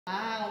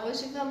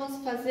Hoje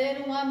vamos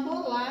fazer uma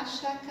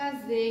bolacha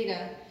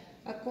caseira.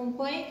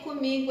 Acompanhe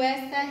comigo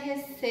essa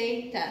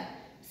receita.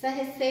 Essa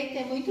receita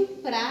é muito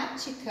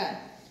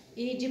prática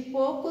e de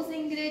poucos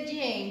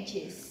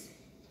ingredientes.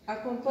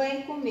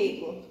 Acompanhe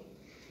comigo.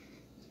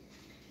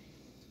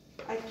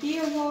 Aqui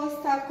eu vou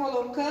estar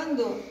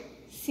colocando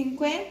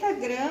 50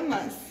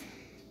 gramas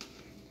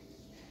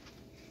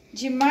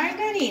de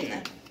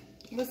margarina.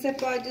 Você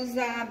pode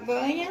usar a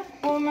banha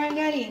ou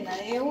margarina.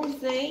 Eu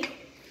usei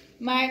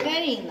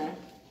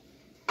margarina.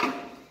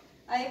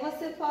 Aí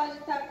você pode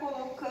estar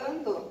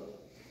colocando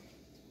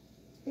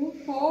um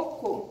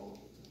pouco,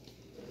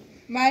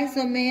 mais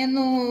ou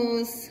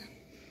menos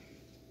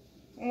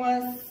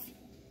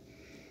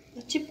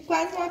tipo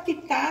quase uma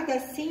pitada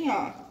assim,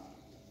 ó,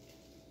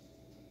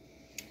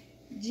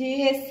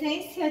 de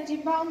essência de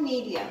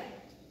baunilha.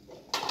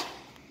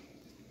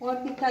 Uma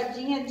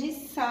pitadinha de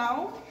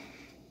sal.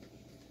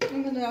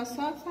 Não,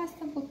 só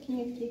afasta um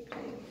pouquinho aqui pra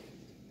eu.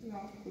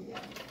 Não,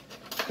 cuidado.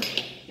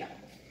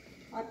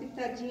 Uma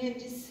pitadinha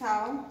de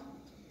sal.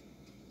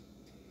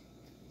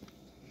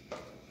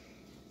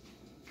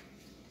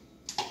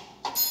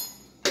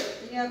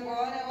 E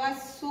agora o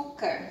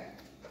açúcar.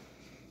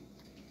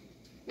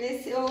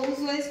 Eu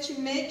uso este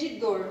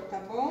medidor, tá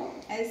bom?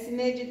 Esse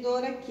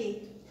medidor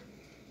aqui.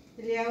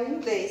 Ele é um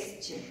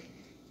deste.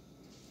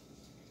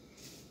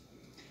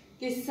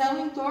 Que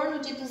são em torno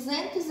de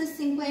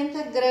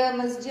 250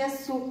 gramas de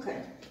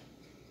açúcar.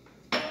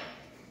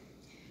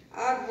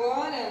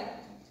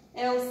 Agora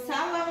é o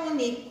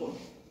salamonioco.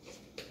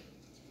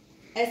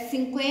 É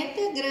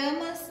 50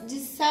 gramas de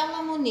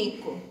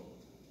salamonioco.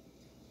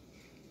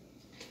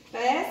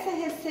 Para essa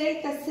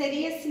receita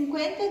seria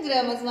 50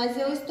 gramas, mas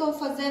eu estou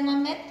fazendo a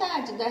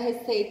metade da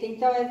receita,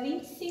 então é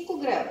 25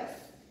 gramas.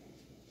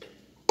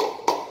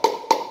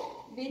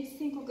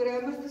 25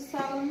 gramas do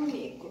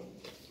salamonioco.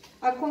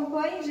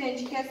 Acompanhe,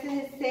 gente, que essa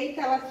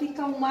receita ela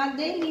fica uma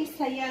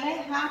delícia e ela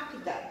é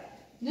rápida.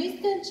 No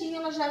instantinho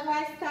ela já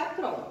vai estar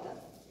pronta.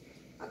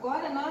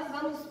 Agora nós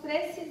vamos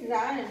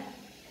precisar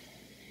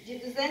de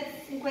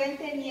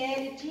 250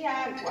 ml de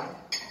água.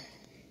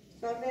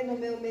 Só ver no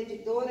meu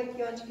medidor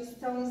aqui onde que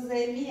estão os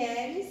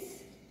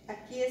ml.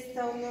 Aqui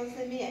estão meus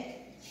ml.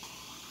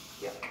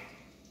 Aqui, ó.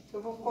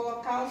 Eu vou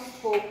colocar aos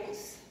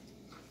poucos.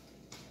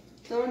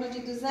 Em torno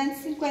de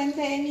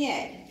 250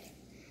 ml.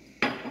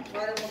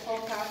 Agora eu vou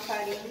colocar a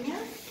farinha.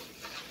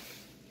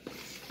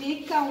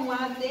 Fica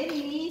uma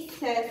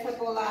delícia essa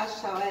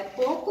bolacha, ó. É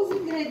poucos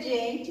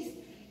ingredientes,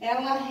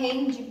 ela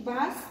rende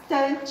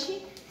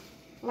bastante.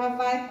 Ela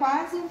vai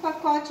quase um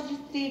pacote de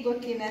trigo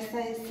aqui nessa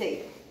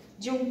receita,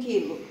 de 1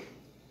 quilo.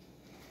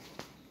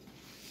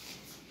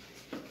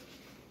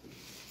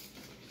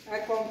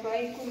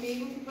 Acompanhe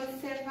comigo que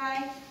você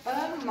vai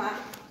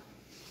amar.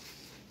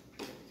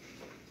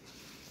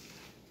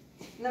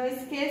 Não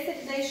esqueça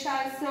de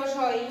deixar seu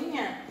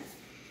joinha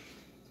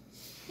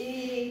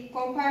e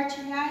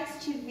compartilhar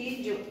este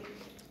vídeo.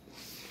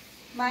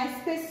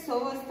 Mais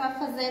pessoas estão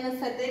fazendo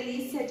essa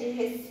delícia de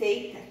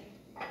receita.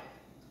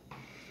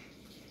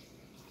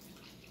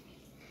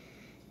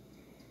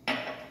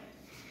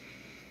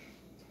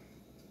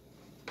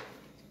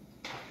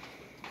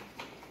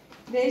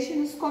 Deixe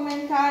nos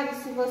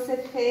comentários se você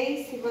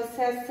fez, se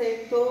você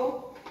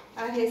acertou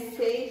a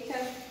receita.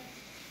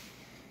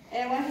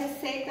 É uma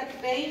receita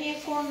bem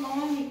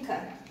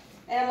econômica.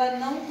 Ela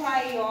não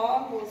vai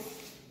ovos,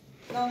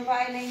 não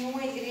vai nenhum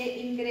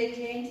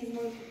ingredientes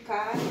muito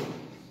caros.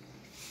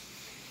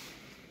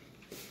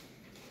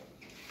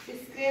 Se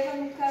inscreva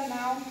no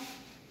canal,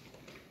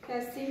 que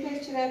assim que eu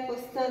estiver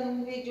postando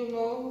um vídeo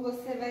novo,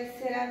 você vai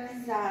ser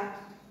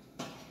avisado.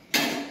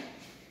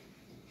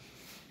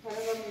 Agora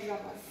vamos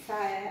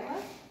amassar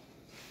ela.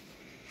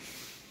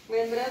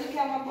 Lembrando que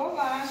é uma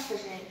bolacha,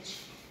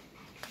 gente.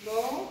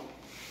 Bom?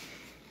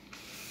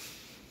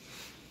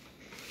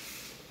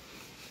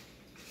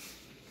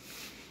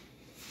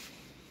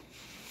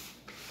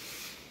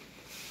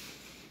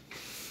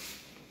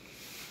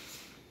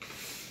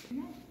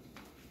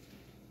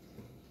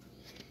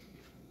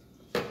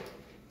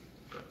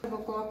 Eu vou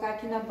colocar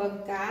aqui na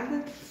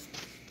bancada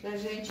pra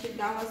gente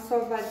dar uma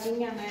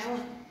sovadinha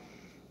nela.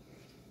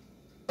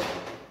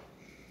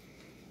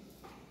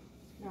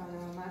 Olha,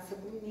 uma massa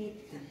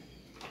bonita.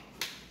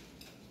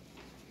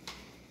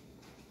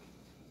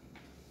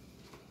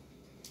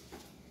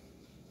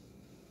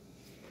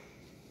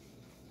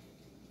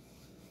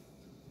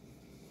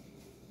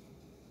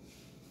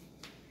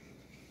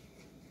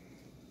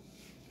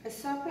 É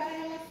só para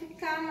ela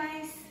ficar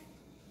mais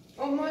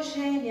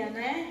homogênea,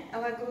 né?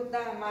 Ela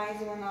grudar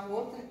mais uma na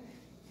outra,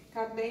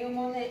 ficar bem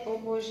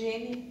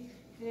homogênea.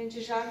 A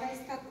gente já vai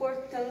estar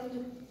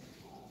cortando,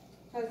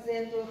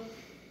 fazendo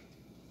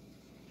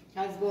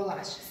as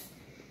bolachas.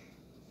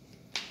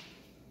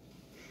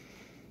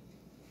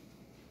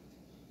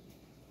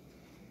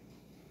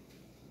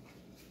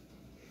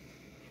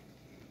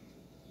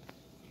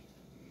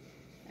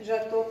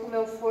 Já tô com o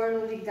meu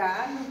forno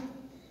ligado.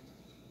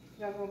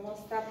 Já vou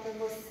mostrar para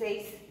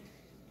vocês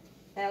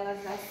elas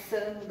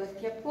assando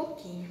daqui a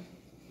pouquinho.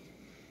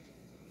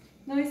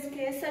 Não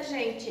esqueça,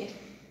 gente,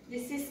 de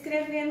se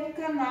inscrever no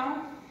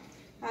canal.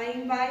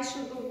 Aí embaixo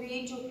do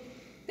vídeo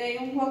tem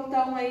um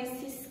botão aí,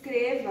 se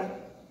inscreva.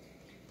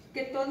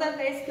 Porque toda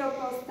vez que eu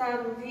postar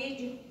um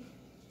vídeo,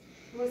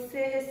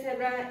 você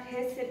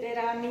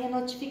receberá a minha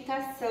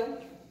notificação.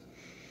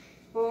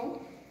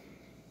 Bom?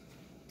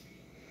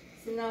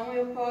 Senão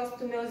eu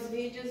posto meus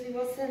vídeos e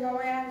você não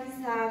é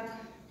avisado.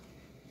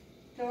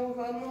 Então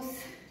vamos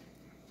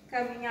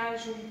caminhar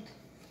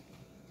junto.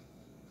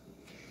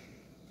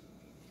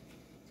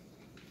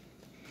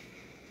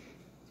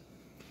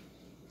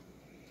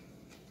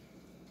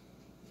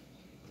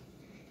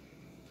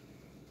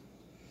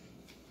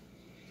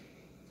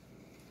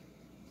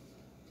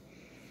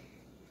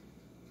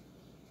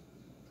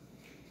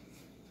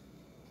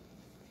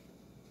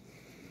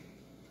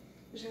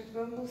 Já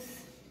vamos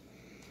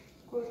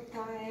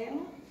cortar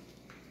ela.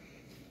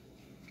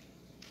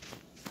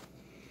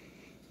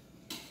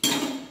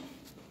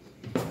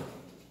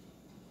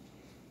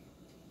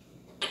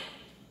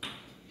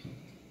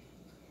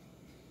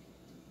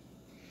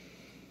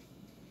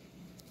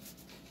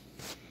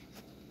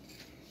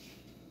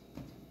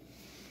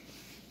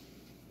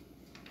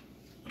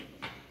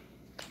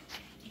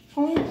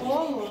 Com o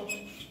rolo,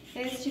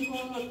 este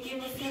rolo aqui,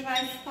 você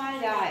vai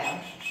espalhar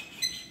ela.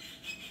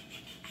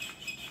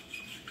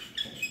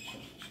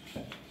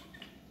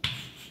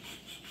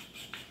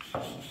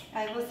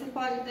 Aí você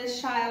pode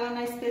deixar ela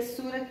na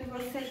espessura que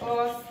você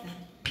gosta.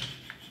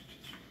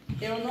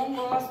 Eu não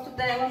gosto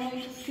dela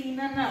muito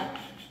fina, não.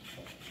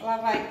 Ela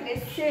vai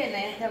crescer,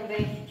 né,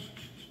 também.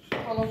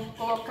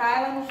 Colocar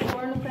ela no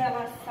forno para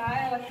ela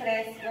assar, ela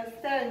cresce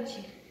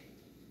bastante.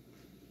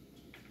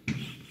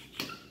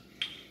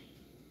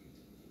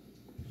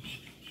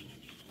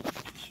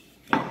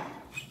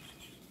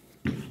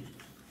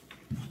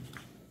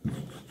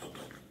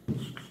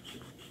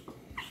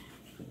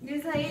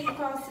 Diz aí de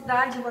qual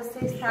cidade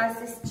você está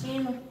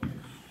assistindo,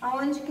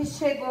 aonde que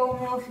chegou o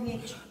meu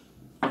vídeo.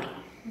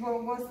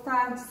 Vou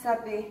gostar de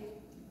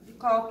saber de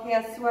qual que é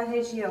a sua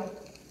região.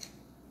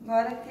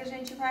 Agora que a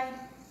gente vai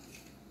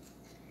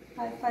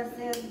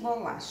fazer as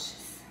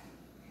bolachas.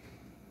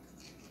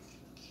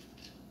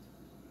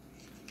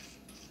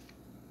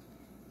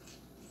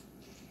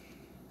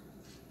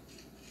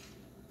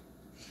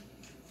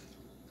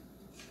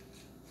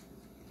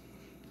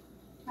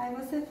 Aí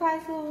você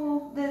faz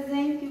o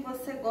desenho que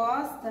você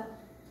gosta,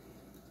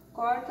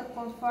 corta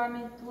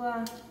conforme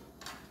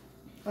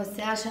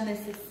você acha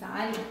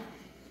necessário.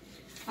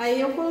 Aí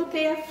eu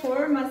coloquei a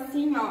forma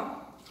assim, ó,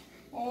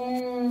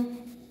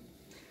 um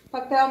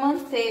papel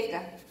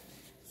manteiga.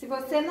 Se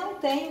você não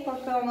tem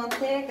papel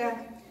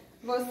manteiga,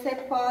 você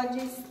pode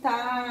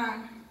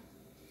estar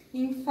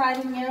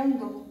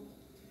enfarinhando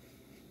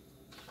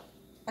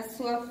a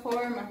sua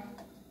forma.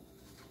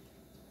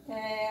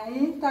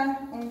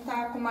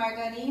 Untar com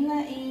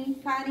margarina e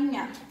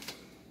enfarinhar,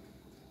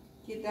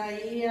 que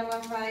daí ela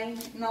vai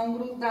não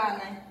grudar,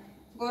 né?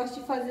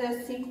 Gosto de fazer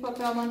assim com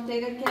papel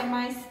manteiga, que é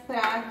mais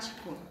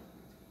prático.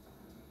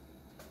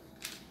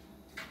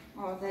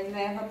 Ó, daí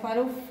leva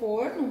para o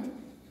forno,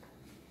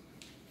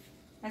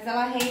 mas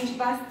ela rende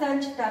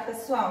bastante, tá,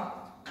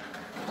 pessoal?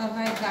 Ela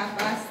vai dar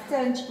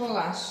bastante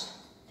bolacha.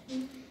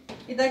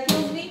 E daqui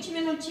uns 20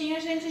 minutinhos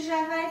a gente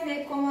já vai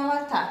ver como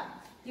ela tá.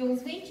 E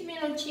uns 20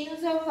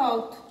 minutinhos eu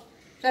volto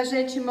pra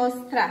gente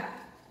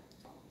mostrar.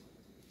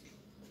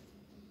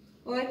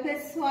 Oi,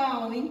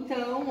 pessoal,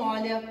 então,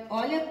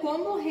 olha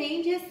como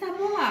rende essa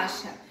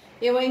bolacha.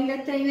 Eu ainda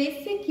tenho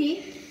esse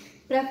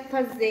aqui pra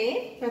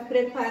fazer, pra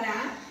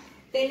preparar.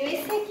 Tenho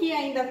esse aqui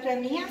ainda pra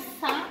mim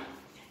assar.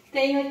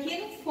 Tenho aqui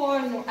no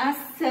forno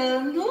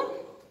assando.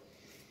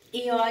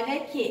 E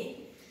olha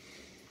aqui,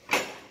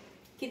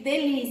 que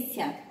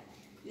delícia.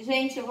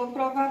 Gente, eu vou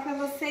provar para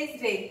vocês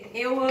verem.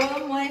 Eu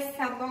amo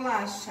essa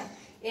bolacha.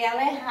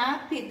 Ela é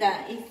rápida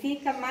e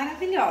fica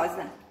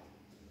maravilhosa.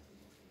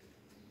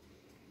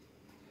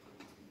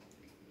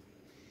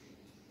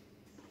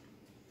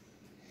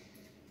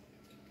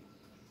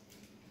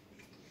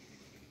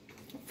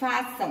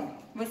 Façam.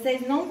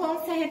 Vocês não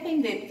vão se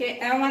arrepender, porque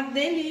é uma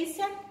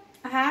delícia,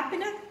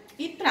 rápida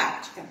e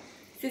prática.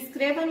 Se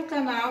inscreva no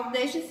canal,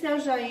 deixe seu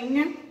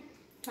joinha,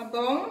 tá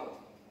bom?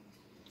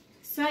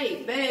 Isso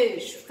aí,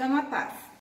 beijo, fica na paz.